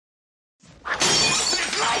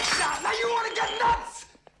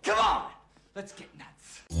Let's get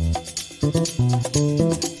nuts.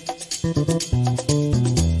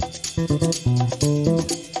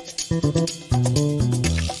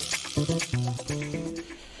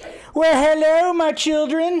 Well, hello, my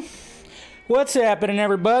children. What's happening,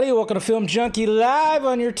 everybody? Welcome to Film Junkee Live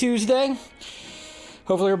on your Tuesday.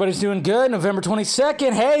 Hopefully everybody's doing good. November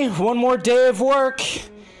 22nd. Hey, one more day of work.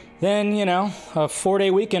 Then, you know, a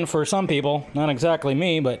 4-day weekend for some people. Not exactly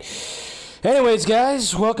me, but... Anyways,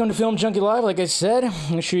 guys, welcome to Film Junkee Live. Like I said,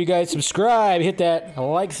 make sure you guys subscribe, hit that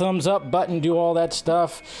like, thumbs up button, do all that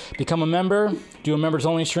stuff. Become a member. Do a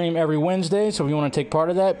members-only stream every Wednesday, so if you want to take part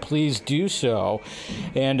of that, please do so.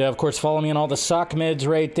 And, of course, follow me on all the sock meds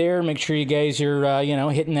right there. Make sure you guys are,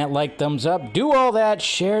 hitting that like, thumbs up. Do all that.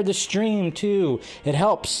 Share the stream, too. It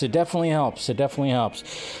helps. It definitely helps. It definitely helps.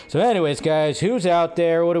 So, anyways, guys, who's out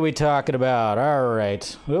there? What are we talking about? All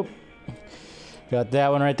right. Oop. Got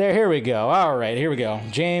that one right there. Here we go. All right, here we go.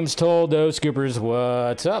 James told those scoopers,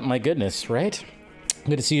 what's up? My goodness, right?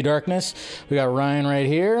 Good to see you, Darkness. We got Ryan right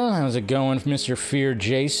here. How's it going, Mr. Fear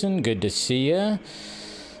Jason? Good to see you.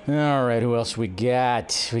 All right, who else we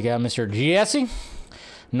got? We got Mr. Jesse.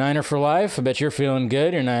 Niner for life. I bet you're feeling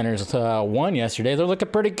good. Your Niners won yesterday. They're looking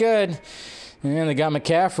pretty good. And they got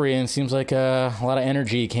McCaffrey, and it seems like a lot of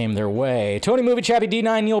energy came their way. Tony Movie Chappie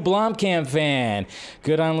D9, Neil Blomkamp fan.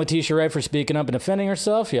 Good on Letitia Wright for speaking up and defending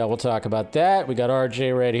herself. Yeah, we'll talk about that. We got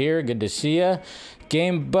RJ right here. Good to see ya.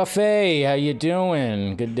 Game Buffet, how you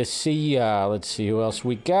doing? Good to see ya. Let's see who else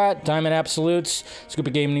we got. Diamond Absolutes.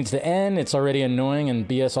 Scoopy Game needs to end. It's already annoying and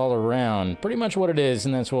BS all around. Pretty much what it is,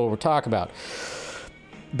 and that's what we'll talk about.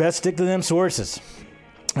 Best stick to them sources.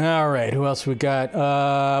 All right, who else we got?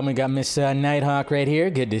 We got Miss Nighthawk right here.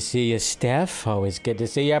 Good to see you, Steph. Always good to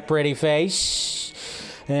see you, pretty face.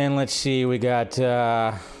 And let's see, we got,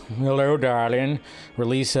 hello, darling.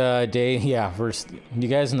 Release day, yeah, for you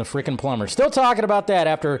guys in the freaking plumber. Still talking about that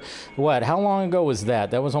after, what, how long ago was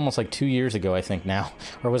that? That was almost like 2 years ago, I think now.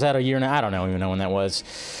 Or was that a year now? I don't even know when that was.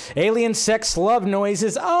 Alien sex love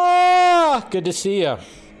noises. Ah, good to see you.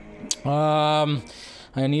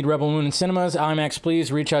 I need Rebel Moon in cinemas. IMAX,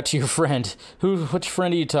 please reach out to your friend. Which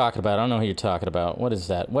friend are you talking about? I don't know who you're talking about. What is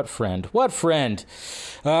that? What friend? What friend?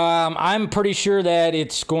 I'm pretty sure that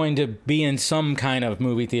it's going to be in some kind of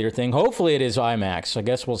movie theater thing. Hopefully it is IMAX. I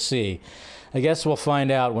guess we'll see. I guess we'll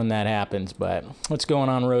find out when that happens. But what's going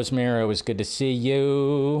on, Rosemary? It was good to see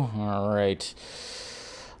you. All right.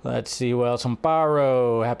 Let's see who else.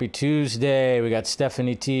 Amparo, happy Tuesday. We got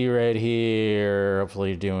Stephanie T right here. Hopefully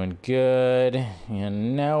you're doing good. You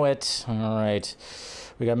know it. All right.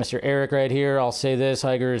 We got Mr. Eric right here. I'll say this.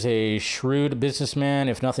 Iger is a shrewd businessman.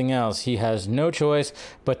 If nothing else, he has no choice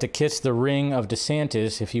but to kiss the ring of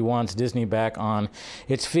DeSantis if he wants Disney back on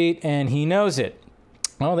its feet, and he knows it.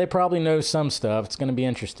 Well, they probably know some stuff. It's going to be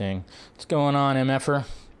interesting. What's going on, MFer?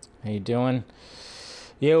 How you doing?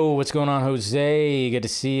 Yo, what's going on, Jose? Good to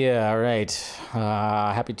see you. All right.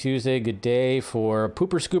 Happy Tuesday. Good day for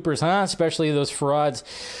pooper scoopers, huh? Especially those frauds.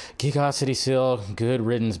 Geekosity Sill. Good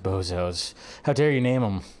riddance, bozos. How dare you name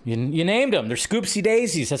them? You named them. They're Scoopsy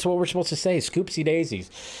Daisies. That's what we're supposed to say. Scoopsy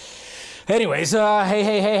Daisies. Anyways,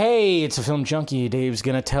 hey. It's a Film Junkee. Dave's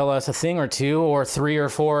going to tell us a thing or two, or 3 or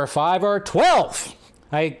 4 or 5 or 12.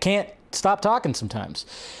 I can't stop talking sometimes.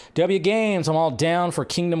 W Games, I'm all down for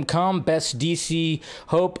Kingdom Come. Best DC.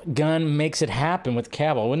 Hope Gunn makes it happen with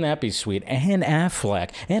Cavill. Wouldn't that be sweet? And Affleck.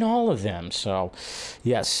 And all of them. So,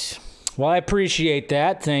 yes. Well, I appreciate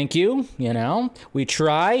that. Thank you. You know, we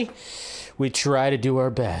try to do our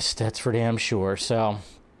best. That's for damn sure. So,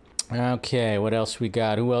 okay. What else we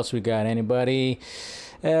got? Who else we got? Anybody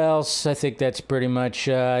else? I think that's pretty much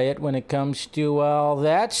it when it comes to all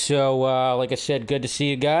that. So, like I said, good to see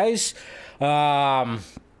you guys.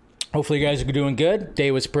 Hopefully you guys are doing good.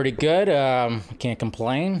 Day was pretty good. I can't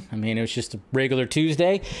complain. I mean, it was just a regular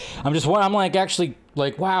Tuesday. I'm like, actually,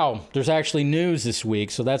 like, wow, there's actually news this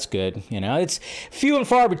week, so that's good. You know, it's few and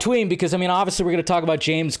far between because, I mean, obviously we're going to talk about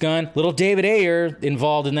James Gunn. Little David Ayer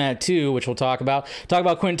involved in that, too, which we'll talk about. Talk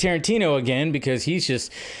about Quentin Tarantino again because he's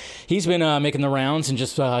been making the rounds and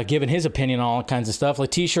just giving his opinion on all kinds of stuff.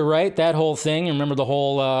 Letitia Wright, that whole thing. Remember the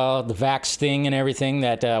whole the vax thing and everything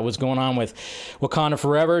that was going on with Wakanda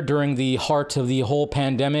Forever during the heart of the whole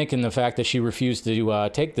pandemic and the fact that she refused to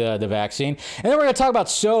take the vaccine. And then we're going to talk about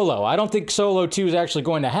Solo. I don't think Solo 2 is actually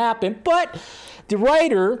going to happen, but the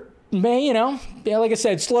writer may, you know, like I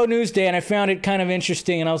said, slow news day, and I found it kind of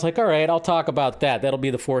interesting, and I was like, all right, I'll talk about that. That'll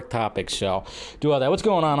be the 4th topic, so do all that. What's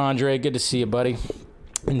going on, Andre? Good to see you, buddy.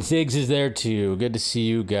 And Ziggs is there, too. Good to see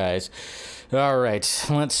you guys. All right,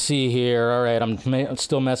 let's see here. All right, I'm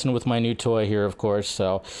still messing with my new toy here, of course.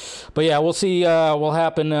 So, but yeah, we'll see. What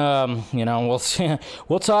happen? We'll see.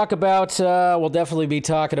 We'll talk about. We'll definitely be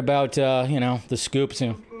talking about. The scoops.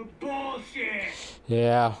 Bullshit.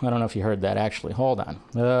 Yeah, I don't know if you heard that. Actually, hold on.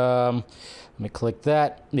 Let me click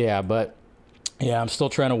that. Yeah, but. Yeah, I'm still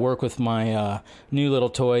trying to work with my new little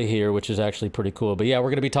toy here, which is actually pretty cool. But yeah, we're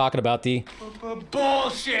going to be talking about the...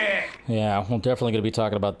 Bullshit! Yeah, we're definitely going to be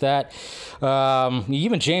talking about that.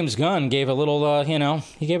 Even James Gunn gave a little,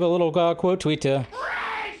 he gave a little quote tweet to...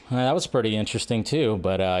 that was pretty interesting too.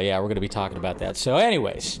 But yeah, we're going to be talking about that. So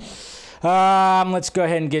anyways, let's go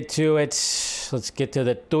ahead and get to it. Let's get to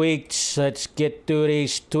the tweets. Let's get to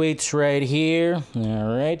these tweets right here.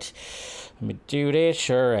 All right. Let me do this.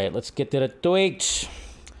 All right, let's get to the tweets.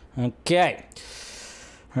 Okay.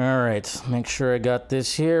 All right, make sure I got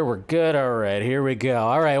this here. We're good. All right, here we go.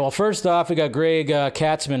 All right, well, first off, we got Greg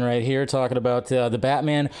Katzman right here talking about the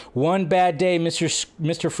Batman. One bad day,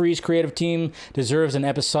 Mr. Freeze creative team deserves an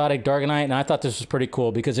episodic Dark Knight, and I thought this was pretty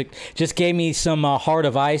cool because it just gave me some Heart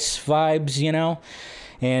of Ice vibes,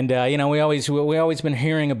 And we always been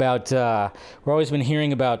hearing about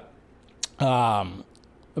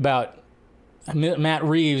Matt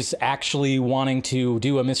Reeves actually wanting to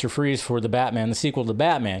do a Mr. Freeze for the Batman, the sequel to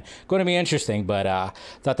Batman. Going to be interesting, but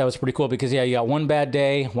thought that was pretty cool because, yeah, you got one bad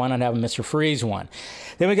day. Why not have a Mr. Freeze one?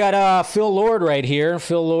 Then we got Phil Lord right here.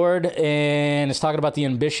 Phil Lord, and is talking about the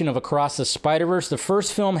ambition of Across the Spider-Verse. The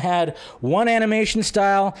first film had one animation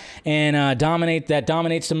style and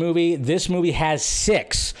dominates the movie. This movie has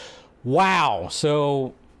 6. Wow.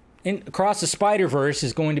 So... Across the Spider-Verse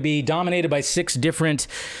is going to be dominated by 6 different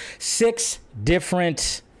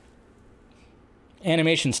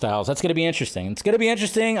animation styles. That's going to be interesting. It's going to be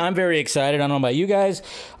interesting. I'm very excited. I don't know about you guys.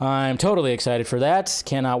 I'm totally excited for that.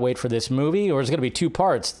 Cannot wait for this movie. Or it's going to be 2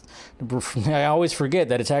 parts. I always forget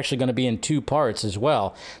that it's actually going to be in 2 parts as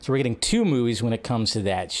well. So we're getting 2 movies when it comes to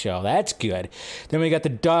that show. That's good. Then we got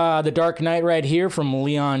the Dark Knight right here from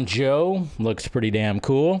Leon Joe. Looks pretty damn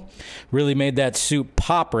cool. Really made that suit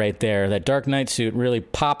pop right there. That Dark Knight suit really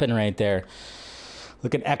popping right there.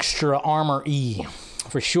 Looking extra armor-y.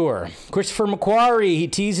 For sure. Christopher McQuarrie, he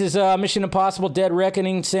teases Mission Impossible Dead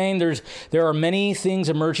Reckoning, saying there are many things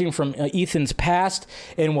emerging from Ethan's past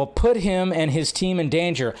and will put him and his team in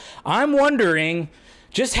danger. I'm wondering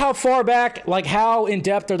just how far back, like how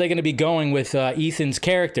in-depth are they going to be going with Ethan's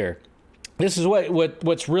character? This is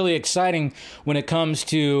what's really exciting when it comes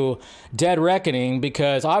to Dead Reckoning,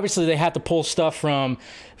 because obviously they had to pull stuff from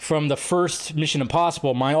the first Mission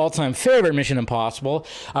Impossible, my all-time favorite Mission Impossible.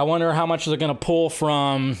 I wonder how much they're going to pull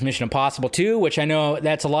from Mission Impossible 2, which I know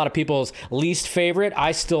that's a lot of people's least favorite.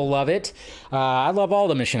 I still love it. I love all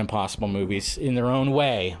the Mission Impossible movies in their own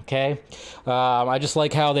way, okay? I just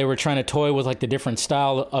like how they were trying to toy with like the different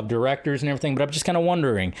style of directors and everything, but I'm just kind of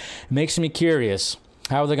wondering. It makes me curious.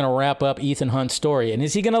 How are they going to wrap up Ethan Hunt's story? And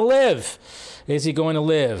is he going to live? Is he going to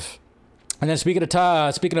live? And then speaking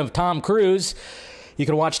of Tom Cruise, you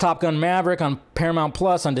can watch Top Gun Maverick on Paramount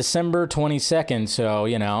Plus on December 22nd. So,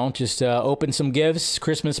 just open some gifts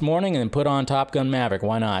Christmas morning and then put on Top Gun Maverick.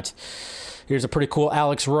 Why not? Here's a pretty cool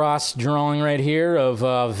Alex Ross drawing right here of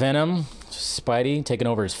Venom. Spidey taking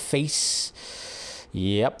over his face.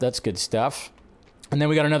 Yep, that's good stuff. And then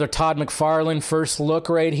we got another Todd McFarlane first look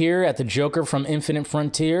right here at the Joker from Infinite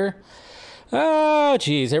Frontier. Oh,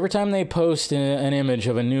 geez. Every time they post an image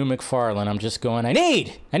of a new McFarlane, I'm just going, I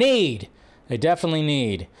definitely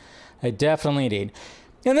need. And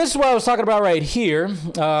this is what I was talking about right here.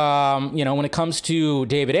 When it comes to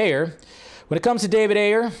David Ayer.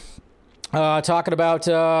 Talking about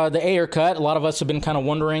the Ayer cut. A lot of us have been kind of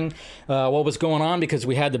wondering what was going on because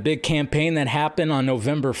we had the big campaign that happened on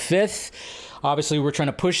November 5th. Obviously, we're trying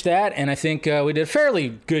to push that, and I think we did a fairly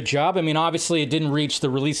good job. I mean, obviously, it didn't reach the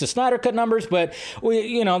release of Snyder Cut numbers, but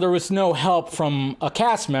there was no help from a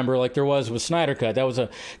cast member like there was with Snyder Cut. That was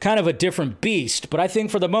a kind of a different beast. But I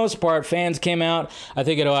think for the most part, fans came out. I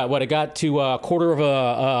think it got to a quarter of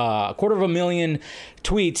a million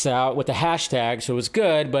tweets out with the hashtag, so it was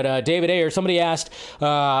good. But David Ayer, somebody asked,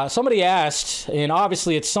 and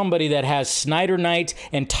obviously it's somebody that has Snyder Night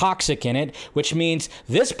and Toxic in it, which means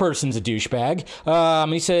this person's a douchebag.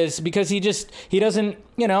 He says because he doesn't,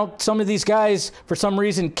 some of these guys for some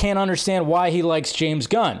reason can't understand why he likes James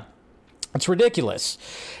Gunn. It's ridiculous.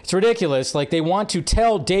 It's ridiculous. Like, they want to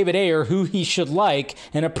tell David Ayer who he should like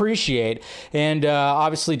and appreciate. And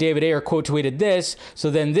obviously David Ayer quote tweeted this. So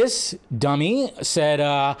then this dummy said,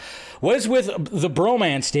 what is with the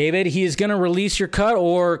bromance, David? He is going to release your cut,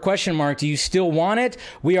 or question mark, do you still want it?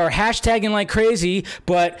 We are hashtagging like crazy,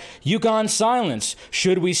 but you gone silence.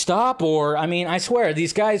 Should we stop? Or, I mean, I swear,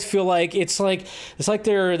 these guys feel like it's like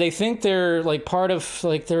they think they're like part of,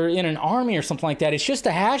 like they're in an army or something like that. It's just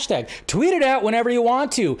a hashtag. Tweet it out whenever you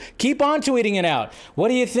want to. Keep on tweeting it out. What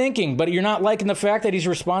are you thinking? But you're not liking the fact that he's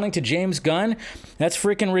responding to James Gunn? That's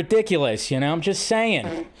freaking ridiculous, you know? I'm just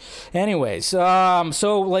saying. Anyways,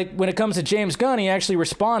 so like when it comes to James Gunn, he actually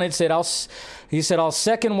responded, he said, I'll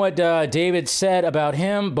second what David said about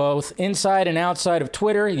him, both inside and outside of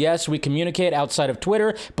Twitter. Yes, we communicate outside of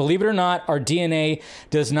Twitter. Believe it or not, our DNA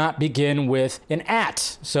does not begin with an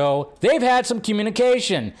 @ So they've had some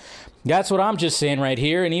communication. That's what I'm just saying right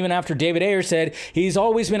here. And even after David Ayer said he's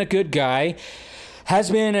always been a good guy, has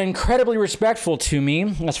been incredibly respectful to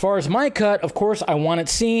me. As far as my cut, of course, I want it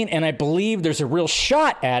seen, and I believe there's a real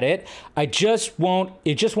shot at it. It just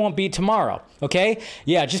won't be tomorrow, okay?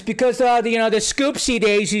 Yeah, just because, the scoopsy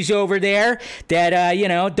daisies over there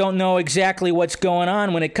that, don't know exactly what's going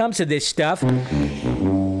on when it comes to this stuff.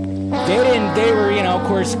 They were, of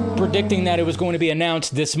course, predicting that it was going to be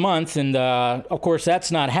announced this month, and of course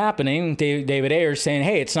that's not happening. David Ayer saying,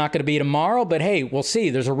 hey, it's not going to be tomorrow, but hey, we'll see.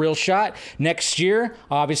 There's a real shot next year,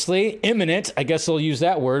 obviously, imminent. I guess they'll use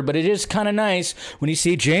that word, but it is kind of nice when you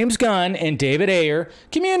see James Gunn and David Ayer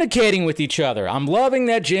communicating with each other. I'm loving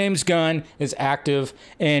that James Gunn is active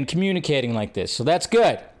and communicating like this, so that's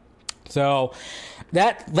good. So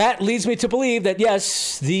that leads me to believe that,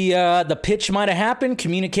 yes, the pitch might have happened,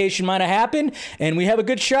 communication might have happened, and we have a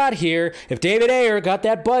good shot here. If David Ayer got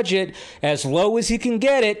that budget as low as he can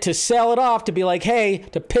get it to sell it off, to be like, hey,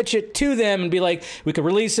 to pitch it to them and be like, we could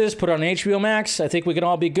release this, put it on HBO Max, I think we can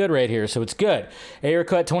all be good right here. So it's good. Ayer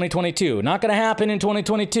cut 2022. Not going to happen in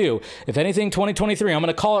 2022. If anything, 2023. I'm going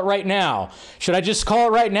to call it right now. Should I just call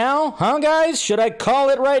it right now? Huh, guys? Should I call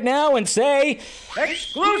it right now and say,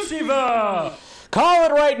 Exclusiva! Call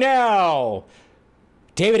it right now.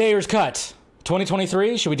 David Ayer's cut.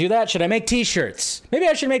 2023. Should we do that? Should I make t-shirts? Maybe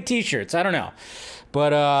I should make t-shirts. I don't know. But,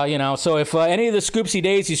 so if any of the scoopsy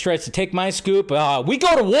daisies tries to take my scoop, we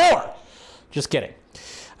go to war. Just kidding.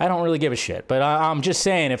 I don't really give a shit. But I'm just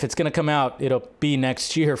saying, if it's going to come out, it'll be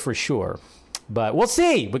next year for sure. But we'll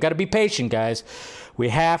see. We got to be patient, guys. We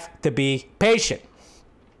have to be patient.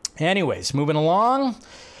 Anyways, moving along.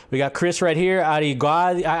 We got Chris right here. I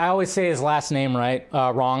always say his last name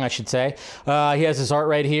wrong, I should say. He has his art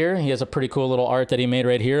right here. He has a pretty cool little art that he made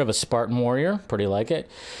right here of a Spartan warrior. Pretty like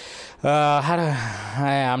it.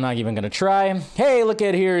 I'm not even gonna try. Hey, look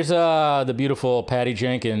at here's the beautiful Patty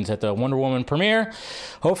Jenkins at the Wonder Woman premiere.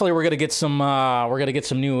 Hopefully, we're gonna get some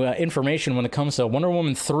new information when it comes to Wonder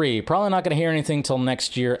Woman 3. Probably not gonna hear anything till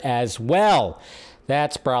next year as well.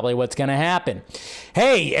 That's probably what's going to happen.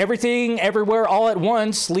 Hey, Everything, Everywhere, All at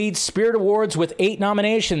Once leads Spirit Awards with 8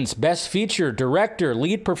 nominations. Best Feature, Director,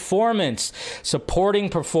 Lead Performance, Supporting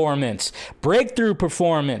Performance, Breakthrough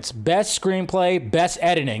Performance, Best Screenplay, Best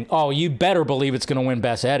Editing. Oh, you better believe it's going to win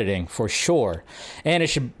Best Editing, for sure. And it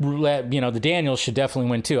should, the Daniels should definitely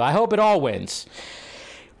win, too. I hope it all wins.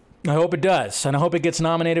 I hope it does. And I hope it gets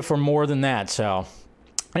nominated for more than that. So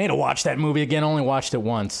I need to watch that movie again. I only watched it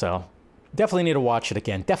once, so definitely need to watch it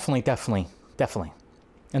again. Definitely.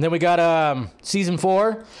 And then we got season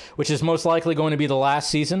 4, which is most likely going to be the last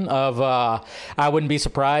season of, I wouldn't be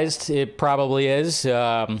surprised. It probably is.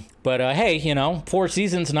 But hey, 4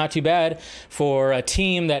 seasons, not too bad for a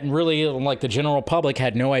team that really, like the general public,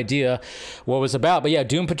 had no idea what it was about. But yeah,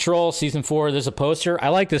 Doom Patrol season 4, there's a poster. I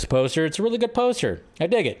like this poster. It's a really good poster. I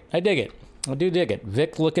dig it. I do dig it.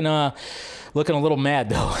 Vic looking a little mad,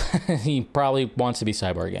 though. He probably wants to be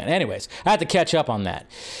Cyborg again. Anyways, I had to catch up on that.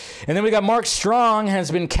 And then we got Mark Strong has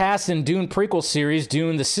been cast in Dune prequel series,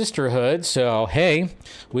 Dune the Sisterhood. So, hey,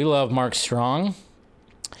 we love Mark Strong.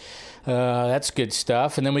 That's good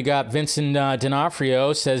stuff. And then we got Vincent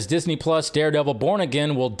D'Onofrio says Disney Plus Daredevil Born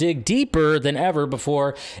Again will dig deeper than ever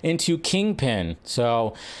before into Kingpin.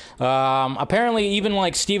 So, apparently even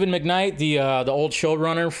like Stephen McKnight, the old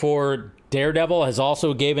showrunner for Daredevil, has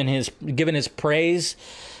also given his praise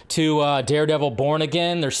to Daredevil Born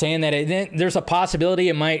Again. They're saying that there's a possibility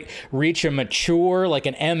it might reach a mature, like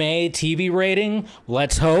an MA TV rating.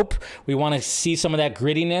 Let's hope. We want to see some of that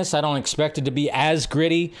grittiness. I don't expect it to be as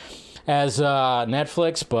gritty as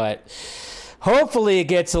Netflix, but hopefully it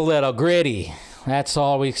gets a little gritty. That's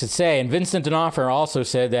all we could say. And Vincent D'Onofrio also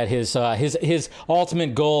said that his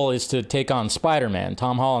ultimate goal is to take on Spider-Man,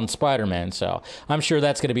 Tom Holland's Spider-Man. So I'm sure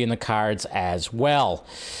that's going to be in the cards as well.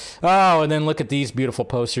 Oh, and then look at these beautiful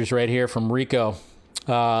posters right here from Rico.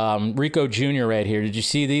 Rico Jr. right here. Did you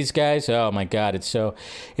see these guys? Oh my God, it's so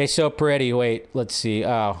pretty. Wait, let's see.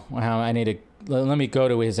 Oh, I need to let me go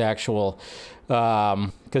to his actual,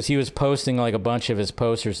 because he was posting like a bunch of his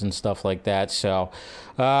posters and stuff like that. So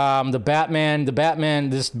this Batman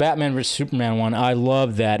vs Superman one, I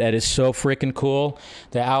love that. That is so freaking cool.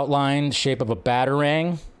 The outline shape of a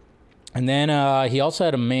batarang, and then he also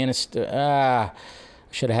had a Man of Steel.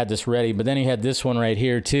 Should have had this ready, but then he had this one right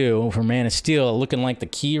here too for Man of Steel, looking like the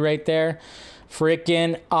key right there.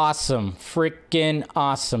 Freaking awesome.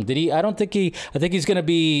 Did he? I think he's going to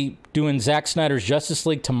be doing Zack Snyder's Justice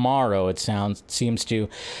League tomorrow, it seems to,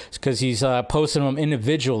 because he's posting them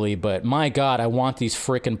individually. But my God, I want these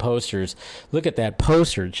freaking posters. Look at that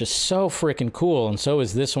poster. It's just so freaking cool. And so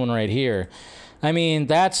is this one right here. I mean,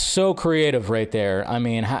 that's so creative right there. I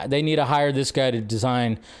mean, they need to hire this guy to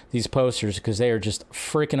design these posters because they are just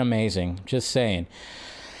freaking amazing. Just saying.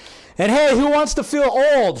 And hey, who wants to feel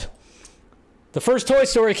old? The first Toy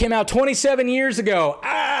Story came out 27 years ago.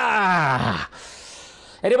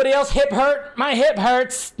 Anybody else hip hurt? My hip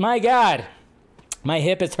hurts. My God. My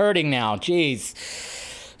hip is hurting now. Jeez.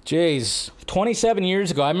 27 years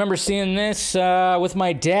ago. I remember seeing this with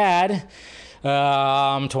my dad.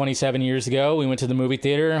 27 years ago, we went to the movie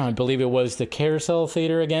theater. I believe it was the Carousel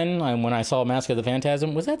Theater again. When I saw Mask of the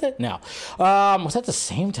Phantasm, was that? No. Was that the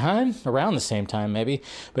same time? Around the same time, maybe.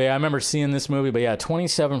 But yeah, I remember seeing this movie. But yeah,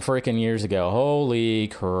 27 freaking years ago. Holy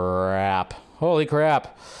crap!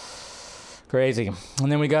 Crazy.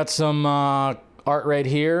 And then we got some art right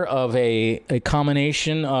here of a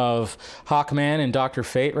combination of Hawkman and Dr.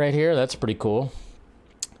 Fate right here. That's pretty cool.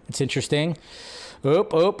 It's interesting.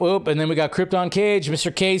 Oop. And then we got Krypton Cage,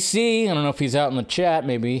 Mr. KC. I don't know if he's out in the chat.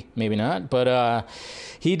 Maybe not. But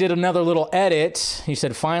he did another little edit. He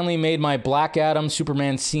said, finally made my Black Adam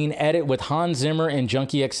Superman scene edit with Hans Zimmer and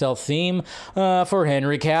Junkee XL theme for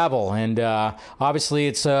Henry Cavill. And obviously,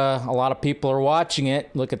 it's a lot of people are watching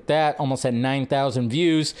it. Look at that. Almost at 9,000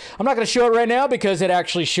 views. I'm not going to show it right now because it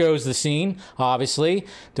actually shows the scene, obviously.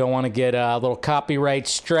 Don't want to get a little copyright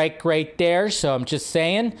strike right there. So I'm just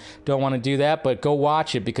saying, don't want to do that. But go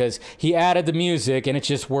watch it because he added the music and it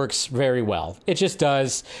just works very well. It just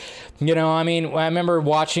does. You know, I mean, I remember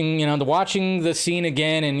watching the scene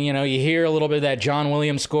again, and you hear a little bit of that John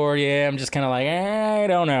Williams score. Yeah, I'm just kind of like, I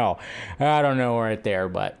don't know right there,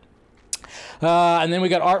 but. And then we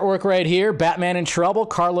got artwork right here. Batman in Trouble,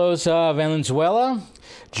 Carlos Valenzuela.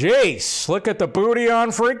 Jace, look at the booty on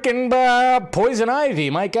freaking Poison Ivy.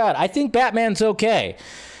 My God, I think Batman's okay.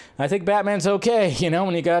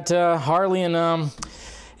 When you got Harley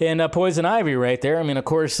and Poison Ivy right there. I mean, of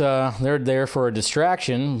course, they're there for a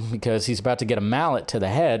distraction because he's about to get a mallet to the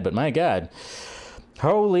head. But my God,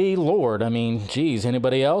 holy Lord. I mean, geez,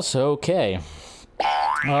 anybody else? Okay.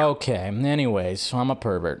 Anyways, I'm a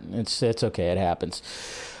pervert. It's okay. It happens.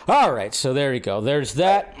 All right. So there you go. There's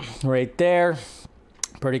that right there.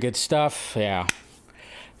 Pretty good stuff. Yeah.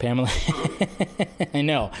 Pamela. I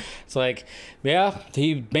know. It's like, yeah,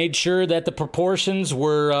 he made sure that the proportions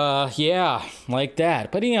were, like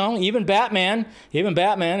that. But, even Batman,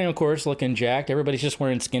 and of course, looking jacked. Everybody's just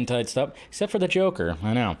wearing skin-tight stuff, except for the Joker.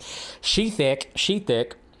 I know. She thick.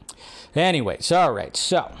 Anyways, all right,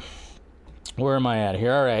 so where am I at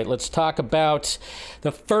here? All right, let's talk about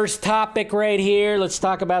the first topic right here. Let's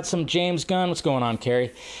talk about some James Gunn. What's going on,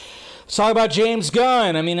 Carrie? Let's talk about James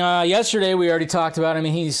Gunn. I mean, yesterday we already talked about. I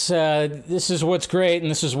mean, he's this is what's great,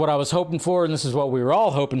 and this is what I was hoping for, and this is what we were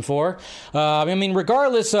all hoping for. I mean,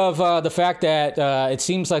 regardless of the fact that it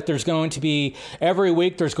seems like there's going to be every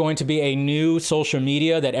week there's going to be a new social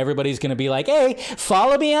media that everybody's going to be like, hey,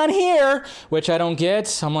 follow me on here, which I don't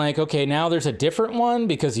get. I'm like, okay, now there's a different one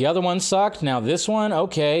because the other one sucked. Now this one,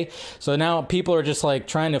 okay. So now people are just like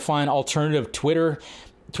trying to find alternative Twitter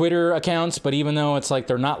accounts, but even though it's like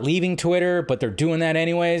they're not leaving Twitter, but they're doing that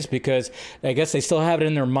anyways because I guess they still have it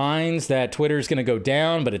in their minds that Twitter is going to go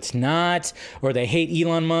down, but it's not, or they hate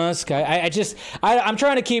Elon Musk. I'm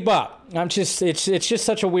trying to keep up. It's just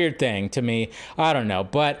such a weird thing to me. I don't know,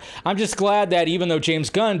 but I'm just glad that even though James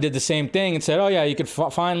Gunn did the same thing and said, oh yeah, you could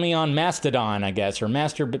find me on Mastodon, I guess, or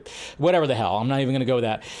whatever the hell. I'm not even going to go with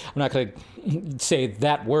that. I'm not going to say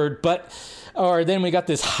that word, or then we got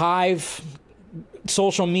this Hive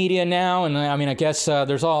social media now, and I mean, I guess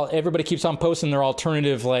everybody keeps on posting their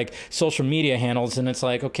alternative like social media handles, and it's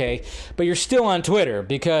like, okay, but you're still on Twitter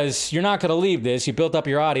because you're not going to leave this. You built up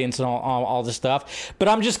your audience and all this stuff. But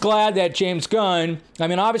I'm just glad that James Gunn, I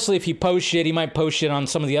mean, obviously if he posts shit, he might post shit on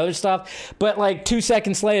some of the other stuff, but like 2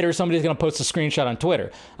 seconds later, somebody's going to post a screenshot on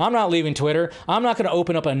Twitter. I'm not leaving Twitter. I'm not going to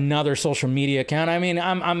open up another social media account. I mean,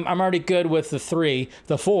 I'm already good with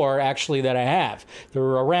the four actually that I have. They're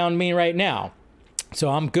around me right now. So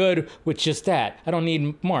I'm good with just that. I don't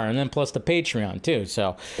need more. And then plus the Patreon too.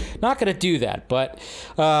 So not going to do that. But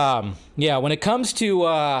yeah, when it comes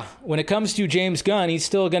to James Gunn, he's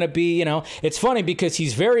still going to be, it's funny because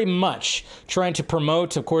he's very much trying to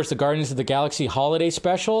promote, of course, the Guardians of the Galaxy holiday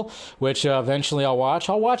special, which eventually I'll watch.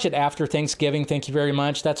 I'll watch it after Thanksgiving. Thank you very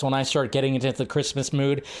much. That's when I start getting into the Christmas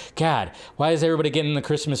mood. God, why is everybody getting in the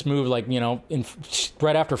Christmas mood like,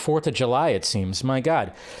 right after 4th of July, it seems. My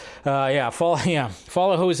God. Follow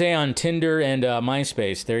Jose on Tinder and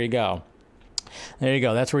MySpace. There you go.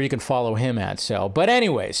 That's where you can follow him at. So, but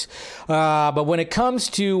anyways, but when it comes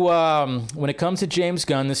to James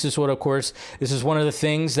Gunn, this is one of the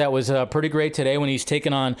things that was pretty great today when he's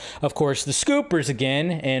taking on, of course, the Scoopers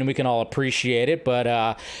again, and we can all appreciate it. But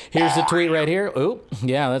here's the tweet right here. Oh,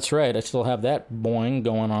 yeah, that's right. I still have that boing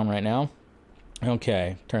going on right now.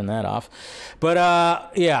 Okay, turn that off. But,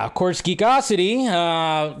 of course, Geekosity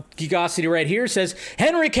right here says,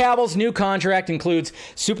 Henry Cavill's new contract includes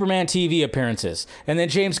Superman TV appearances. And then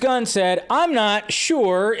James Gunn said, I'm not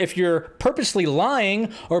sure if you're purposely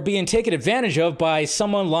lying or being taken advantage of by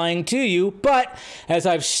someone lying to you, but as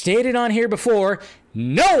I've stated on here before,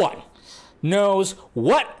 no one knows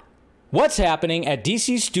what's happening at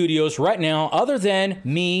DC Studios right now other than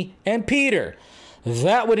me and Peter.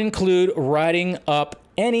 That would include writing up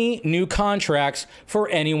any new contracts for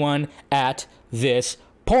anyone at this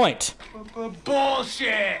point.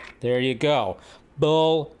 Bullshit! There you go.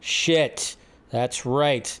 Bullshit. That's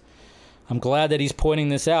right. I'm glad that he's pointing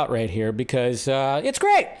this out right here because it's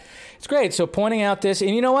great. It's great. So pointing out this, and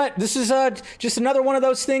you know what? This is just another one of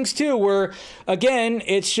those things too, where again,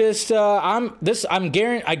 it's just I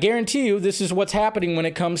guarantee you, this is what's happening when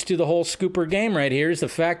it comes to the whole Scooper game right here. Is the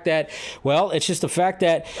fact that, it's just the fact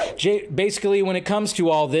that basically when it comes to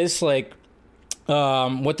all this, like.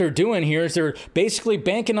 What they're doing here is they're basically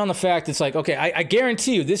banking on the fact it's like, okay, I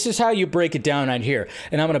guarantee you this is how you break it down right here.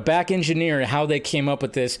 And I'm going to back engineer how they came up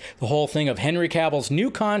with this. The whole thing of Henry Cavill's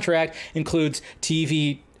new contract includes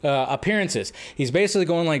TV appearances. He's basically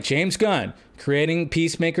going like James Gunn, creating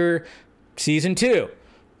Peacemaker Season 2.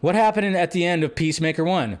 What happened at the end of Peacemaker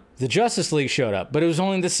 1? The Justice League showed up, but it was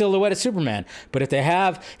only the silhouette of Superman. But if they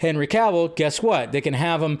have Henry Cavill, guess what? They can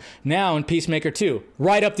have him now in Peacemaker 2.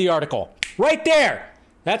 Write up the article. Right there.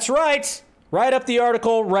 That's right. Write up the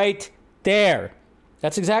article right there.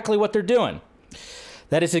 That's exactly what they're doing.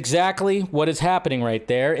 That is exactly what is happening right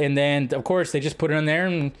there. And then, of course, they just put it in there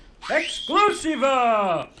and...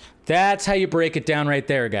 Exclusiva! That's how you break it down right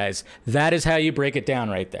there, guys. That is how you break it down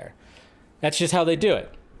right there. That's just how they do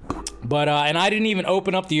it. But, and I didn't even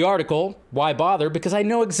open up the article. Why bother? Because I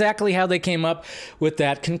know exactly how they came up with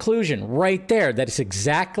that conclusion right there. That is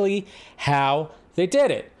exactly how they did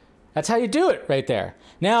it. That's how you do it right there.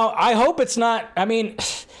 Now, I hope it's not, I mean,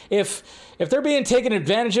 if they're being taken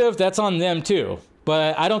advantage of, that's on them too.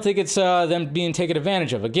 But I don't think it's them being taken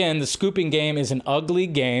advantage of. Again, the scooping game is an ugly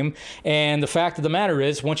game. And the fact of the matter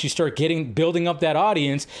is, once you start building up that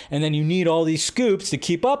audience, and then you need all these scoops to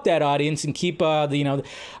keep up that audience and keep, I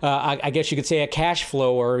guess you could say a cash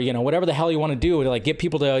flow or, whatever the hell you want to do to like get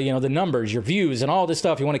people to, the numbers, your views and all this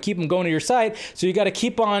stuff. You want to keep them going to your site. So you got to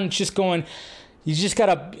keep on just going. You just got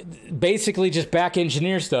to basically just back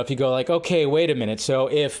engineer stuff. You go like, okay, wait a minute. So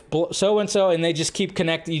if so-and-so, and they just keep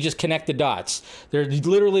you just connect the dots. They're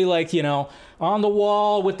literally like, on the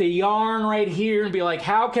wall with the yarn right here and be like,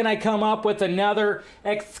 how can I come up with another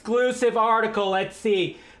exclusive article? Let's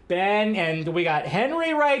see. Ben, and we got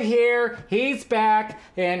Henry right here. He's back.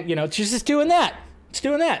 And, it's just doing that. It's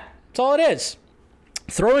doing that. That's all it is.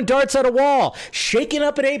 Throwing darts at a wall. Shaking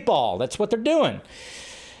up an 8-ball. That's what they're doing.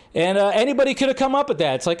 And anybody could have come up with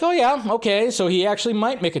that. It's like, oh, yeah, okay, so he actually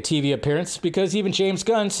might make a TV appearance because even James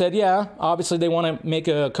Gunn said, yeah, obviously they want to make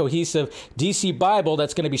a cohesive DC Bible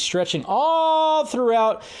that's going to be stretching all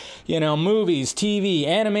throughout, movies, TV,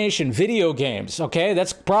 animation, video games, okay?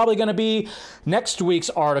 That's probably going to be next week's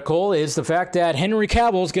article is the fact that Henry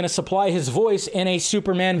Cavill is going to supply his voice in a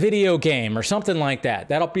Superman video game or something like that.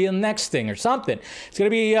 That'll be the next thing or something. It's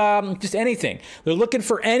going to be just anything. They're looking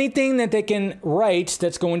for anything that they can write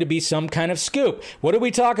that's going to be some kind of scoop. What did we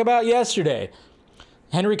talk about yesterday?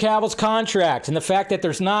 Henry Cavill's contract and the fact that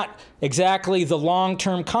there's not exactly the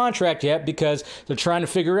long-term contract yet because they're trying to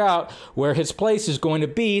figure out where his place is going to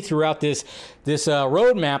be throughout this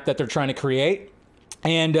roadmap that they're trying to create.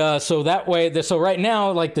 And so that way, so right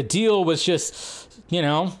now, like the deal was just,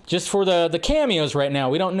 just for the cameos right now.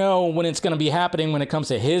 We don't know when it's going to be happening when it comes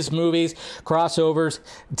to his movies, crossovers,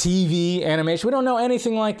 TV, animation. We don't know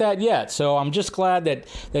anything like that yet. So I'm just glad that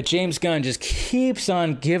James Gunn just keeps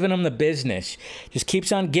on giving them the business. Just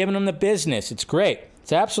keeps on giving them the business. It's great.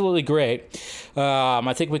 It's absolutely great.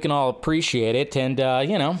 I think we can all appreciate it. And,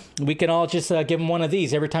 we can all just give him one of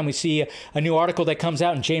these every time we see a new article that comes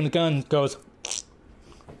out and James Gunn goes...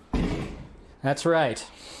 That's right.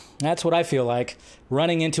 That's what I feel like,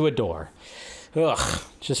 running into a door. Ugh,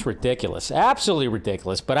 just ridiculous. Absolutely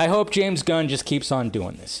ridiculous. But I hope James Gunn just keeps on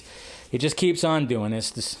doing this. He just keeps on doing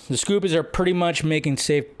this. The Scoopies are pretty much making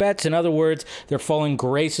safe bets. In other words, they're following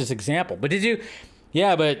Grace's example. But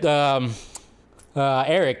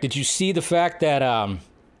Eric, did you see the fact that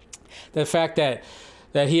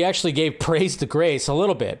he actually gave praise to Grace a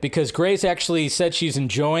little bit, because Grace actually said she's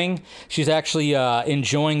enjoying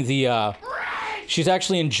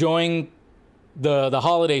the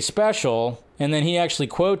holiday special, and then he actually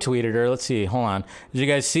quote tweeted her. Let's see, hold on. Did you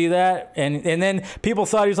guys see that? And then people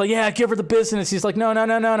thought he was like, yeah, give her the business. He's like, no,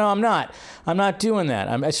 I'm not doing that.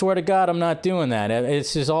 I swear to God, I'm not doing that.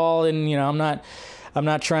 It's just all in, I'm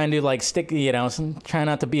not trying to like stick, I'm trying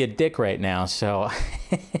not to be a dick right now. So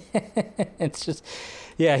it's just,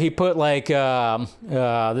 yeah, he put like,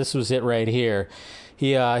 this was it right here.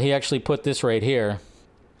 He actually put this right here.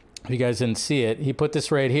 If you guys didn't see it, he put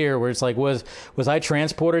this right here where it's like, was I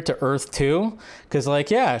transported to Earth too? Because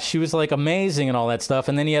like, yeah, she was like amazing and all that stuff.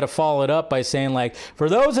 And then he had to follow it up by saying like, for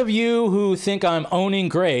those of you who think I'm owning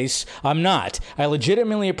Grace, I'm not. I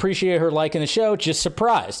legitimately appreciate her liking the show, just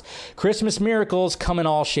surprised. Christmas miracles come in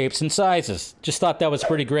all shapes and sizes. Just thought that was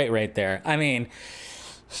pretty great right there. I mean,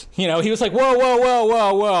 he was like,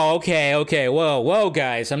 whoa, okay, whoa,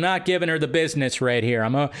 guys, I'm not giving her the business right here.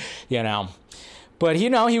 But, he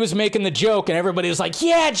was making the joke, and everybody was like,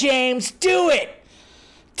 yeah, James, do it.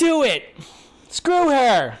 Screw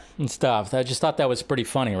her and stuff. I just thought that was pretty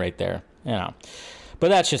funny right there, But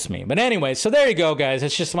that's just me. But anyway, so there you go, guys.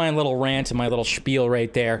 It's just my little rant and my little spiel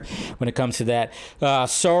right there when it comes to that.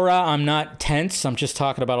 Sora, I'm not tense. I'm just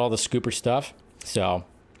talking about all the Scooper stuff. So...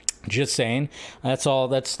 just saying. That's all.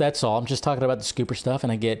 That's all. I'm just talking about the Scooper stuff,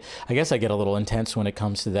 and I guess I get a little intense when it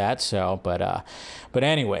comes to that. So, but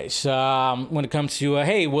anyways, when it comes to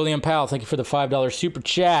hey, William Powell, thank you for the $5 super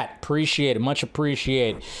chat. Appreciate it, much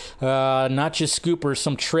appreciate. Not just Scoopers,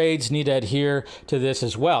 some trades need to adhere to this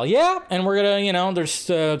as well. Yeah, and we're gonna,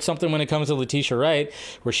 there's something when it comes to Letitia Wright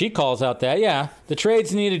where she calls out that the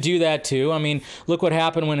trades need to do that too. I mean, look what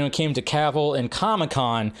happened when it came to Cavill and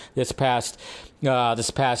Comic-Con this past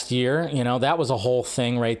year. That was a whole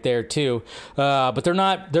thing right there too. But they're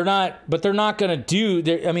not gonna do.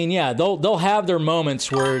 They'll have their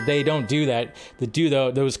moments where they don't do that. They do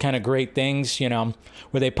those kind of great things.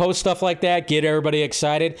 Where they post stuff like that, get everybody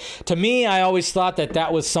excited. To me, I always thought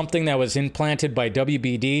that was something that was implanted by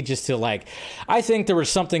WBD just to I think there was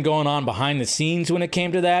something going on behind the scenes when it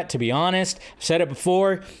came to that. To be honest, I've said it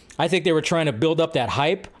before. I think they were trying to build up that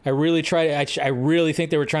hype. I really think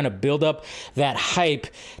they were trying to build up that hype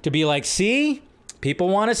to be like, see, people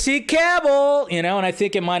want to see Cavill, and I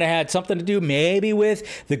think it might have had something to do maybe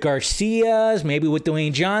with the Garcias, maybe with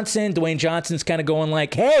Dwayne Johnson. Dwayne Johnson's kind of going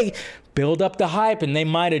like, hey, build up the hype, and they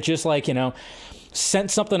might have just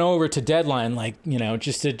sent something over to Deadline,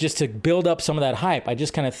 just to build up some of that hype. I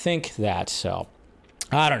just kind of think that. So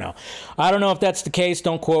I don't know if that's the case.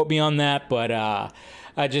 Don't quote me on that, but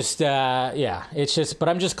but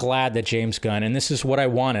I'm just glad that James Gunn, and this is what I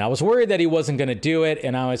wanted. I was worried that he wasn't going to do it,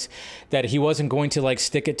 and that he wasn't going to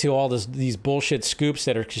stick it to all these bullshit scoops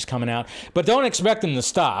that are just coming out. But don't expect them to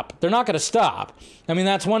stop. They're not going to stop. I mean,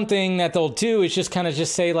 that's one thing that they'll do is just kind of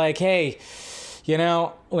just say hey,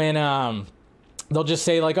 when they'll just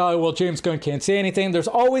say oh, well, James Gunn can't say anything. There's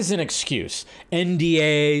always an excuse.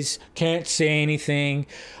 NDAs, can't say anything.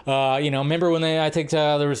 Remember when I think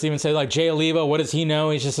there was even say Jay Oliva, what does he know?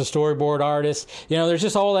 He's just a storyboard artist. There's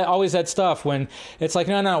just always that stuff when it's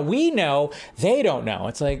no, we know, they don't know.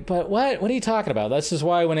 It's but what are you talking about? This is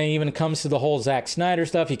why when it even comes to the whole Zack Snyder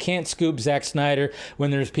stuff, you can't scoop Zack Snyder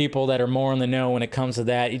when there's people that are more in the know when it comes to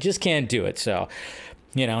that. You just can't do it. So,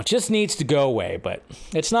 it just needs to go away, but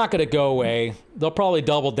it's not going to go away. They'll probably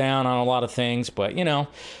double down on a lot of things, but,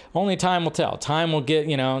 only time will tell. Time will get,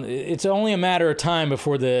 it's only a matter of time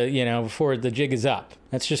before the jig is up.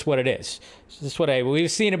 That's just what it is. It's just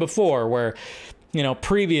we've seen it before where,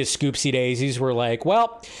 previous Scoopsy Daisies were like,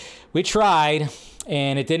 well, we tried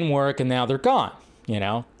and it didn't work and now they're gone,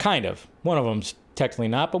 kind of. One of them's technically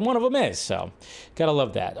not, but one of them is. So gotta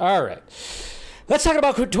love that. All right. Let's talk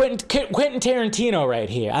about Quentin Tarantino right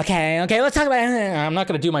here. Okay, let's talk about... I'm not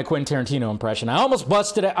going to do my Quentin Tarantino impression. I almost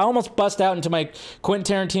bust out into my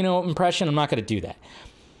Quentin Tarantino impression. I'm not going to do that.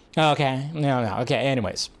 Okay, no. Okay,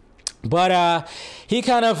 anyways. But he's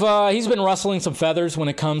been rustling some feathers when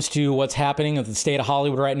it comes to what's happening in the state of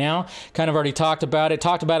Hollywood right now. Kind of already talked about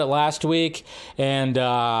it last week, and did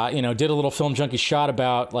a little Film Junkie shot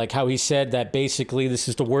about like how he said that basically this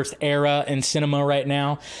is the worst era in cinema right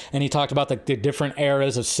now, and he talked about the different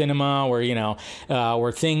eras of cinema where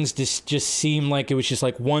where things just seemed like it was just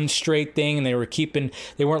like one straight thing, and they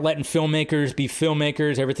weren't letting filmmakers be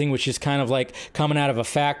filmmakers. Everything was just kind of like coming out of a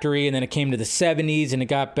factory, and then it came to the 70s and it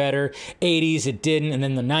got better. 80s it didn't, and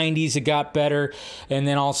then the 90s it got better, and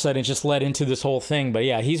then all of a sudden it just led into this whole thing. But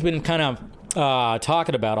yeah, he's been kind of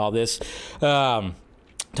talking about all this, talking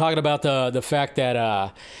about the fact that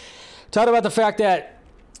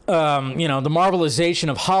the marvelization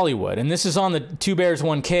of Hollywood. And this is on the Two Bears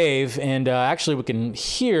One Cave, and actually we can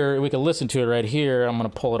listen to it right here. I'm gonna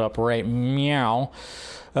pull it up right meow.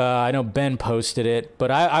 I know Ben posted it,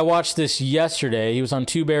 but I watched this yesterday. He was on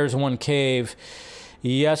Two Bears One Cave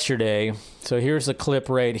yesterday. So here's the clip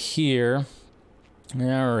right here.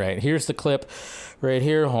 All right, here's the clip right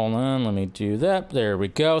here. Hold on, let me do that. There we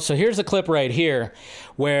go. So here's the clip right here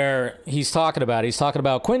where he's talking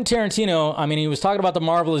about Quentin Tarantino. I mean, he was talking about the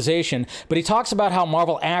Marvelization, but he talks about how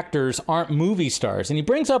Marvel actors aren't movie stars, and he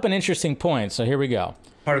brings up an interesting point. So here we go.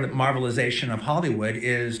 Part of the Marvelization of Hollywood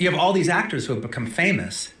is you have all these actors who have become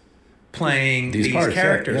famous playing these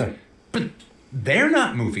characters, yeah. But they're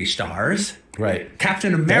not movie stars. Right.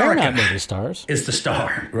 Captain America They're not movie stars. Is the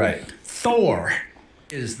star. Right. Thor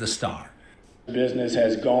is the star. Business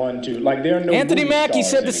has gone to, like, there are no Anthony movie Mackie stars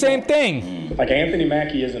said the anymore. same thing. Like, Anthony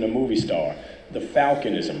Mackie isn't a movie star. The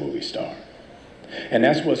Falcon is a movie star. And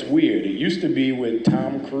that's what's weird. It used to be with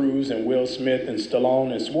Tom Cruise and Will Smith and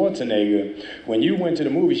Stallone and Schwarzenegger. When you went to the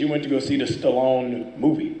movies, you went to go see the Stallone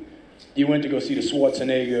movie. You went to go see the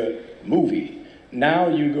Schwarzenegger movie. Now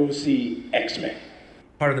you go see X-Men.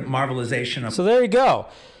 Part of the Marvelization of... So there you go.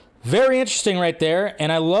 Very interesting right there,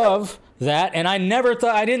 and I love that. And I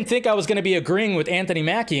didn't think I was going to be agreeing with Anthony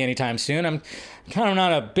Mackie anytime soon. I'm kind of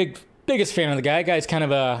not a biggest fan of the guy. Guy's kind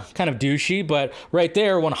of douchey, but right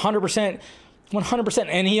there, 100%.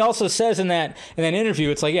 And he also says in that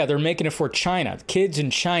interview, it's like, yeah, they're making it for China, kids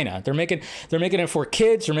in China. They're making it for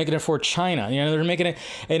kids. They're making it for China. They're making it.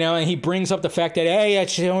 And he brings up the fact that, hey,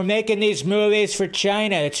 we're making these movies for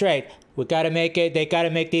China. That's right. We gotta make it. They gotta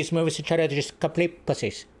make these movies to try to just complete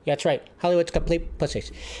pussies. Yeah, that's right. Hollywood's complete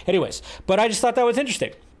pussies. Anyways, but I just thought that was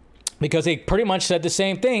interesting, because they pretty much said the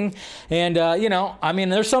same thing. And,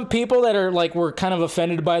 there's some people that were kind of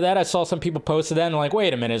offended by that. I saw some people posted that and like,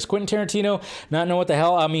 wait a minute, is Quentin Tarantino not know what the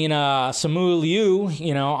hell? I mean, Simu Liu,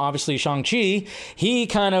 obviously Shang-Chi, he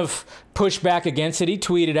kind of pushed back against it. He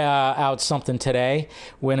tweeted out something today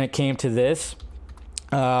when it came to this.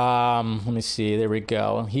 Let me see. There we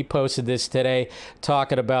go. He posted this today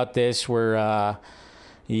talking about this where,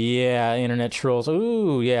 internet trolls.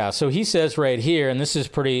 Ooh, yeah. So he says right here, and this is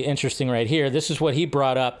pretty interesting right here. This is what he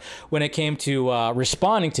brought up when it came to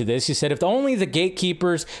responding to this. He said, if only the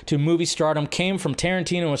gatekeepers to movie stardom came from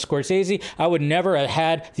Tarantino and Scorsese, I would never have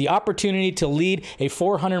had the opportunity to lead a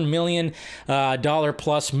 $400 million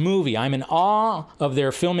plus movie. I'm in awe of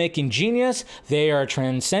their filmmaking genius. They are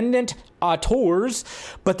transcendent auteurs,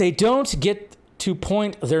 but they don't get to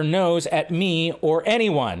point their nose at me or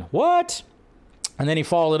anyone. What? And then he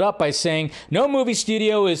followed it up by saying, no movie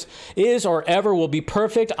studio is or ever will be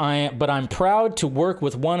perfect, but I'm proud to work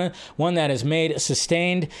with one that has made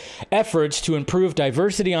sustained efforts to improve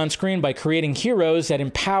diversity on screen by creating heroes that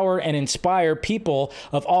empower and inspire people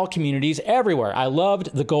of all communities everywhere. I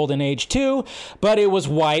loved The Golden Age too, but it was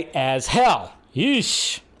white as hell.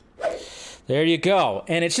 Yeesh. There you go.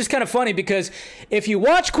 And it's just kind of funny because if you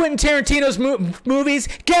watch Quentin Tarantino's movies,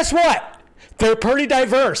 guess what? They're pretty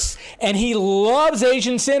diverse, and he loves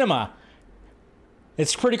Asian cinema.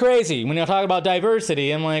 It's pretty crazy when you talk about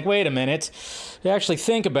diversity. I'm like, wait a minute. You actually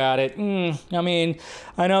think about it. I mean,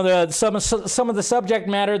 I know some of the subject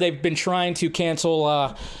matter they've been trying to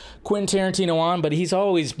cancel Quentin Tarantino on, but he's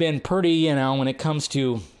always been pretty, when it comes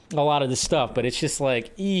to a lot of this stuff. But it's just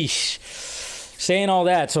like, eesh. Saying all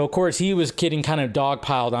that, so of course he was getting kind of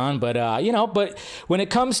dogpiled on, but but when it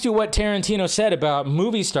comes to what Tarantino said about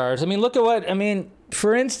movie stars,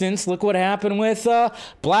 for instance, look what happened with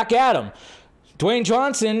Black Adam. Dwayne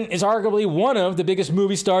Johnson is arguably one of the biggest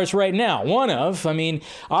movie stars right now. I mean,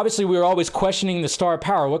 obviously we were always questioning the star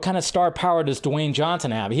power. What kind of star power does Dwayne Johnson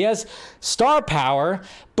have? He has star power,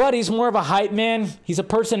 but he's more of a hype man. He's a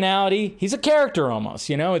personality. He's a character almost.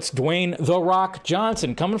 It's Dwayne The Rock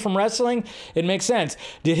Johnson. Coming from wrestling, it makes sense.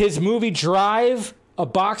 Did his movie drive a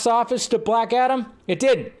box office to Black Adam? It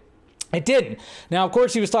didn't. It didn't. Now, of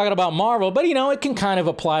course, he was talking about Marvel, but, it can kind of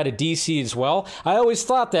apply to DC as well. I always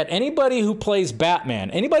thought that anybody who plays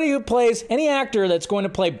Batman, any actor that's going to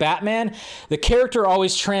play Batman, the character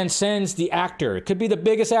always transcends the actor. It could be the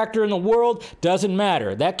biggest actor in the world, doesn't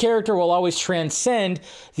matter. That character will always transcend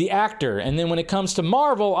the actor. And then when it comes to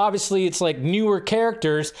Marvel, obviously it's like newer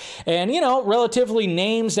characters and, relatively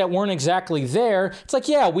names that weren't exactly there. It's like,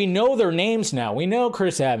 yeah, we know their names now. We know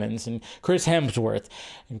Chris Evans and Chris Hemsworth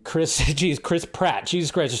and Chris Pratt, Jesus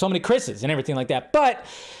Christ, there's so many Chris's and everything like that. But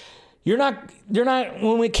you're not,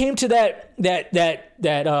 when we came to that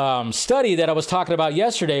study that I was talking about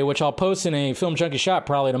yesterday, which I'll post in a Film Junkie shot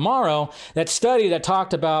probably tomorrow, that study that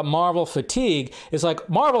talked about Marvel fatigue is like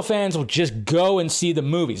Marvel fans will just go and see the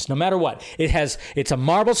movies no matter what. It's a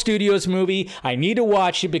Marvel Studios movie. I need to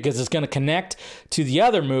watch it because it's going to connect to the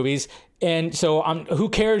other movies. And so who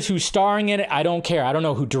cares who's starring in it? I don't care. I don't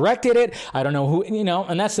know who directed it. I don't know who,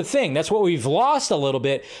 and that's the thing. That's what we've lost a little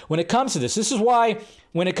bit when it comes to this. This is why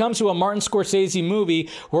when it comes to a Martin Scorsese movie,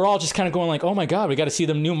 we're all just kind of going like, oh my God, we got to see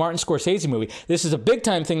the new Martin Scorsese movie. This is a big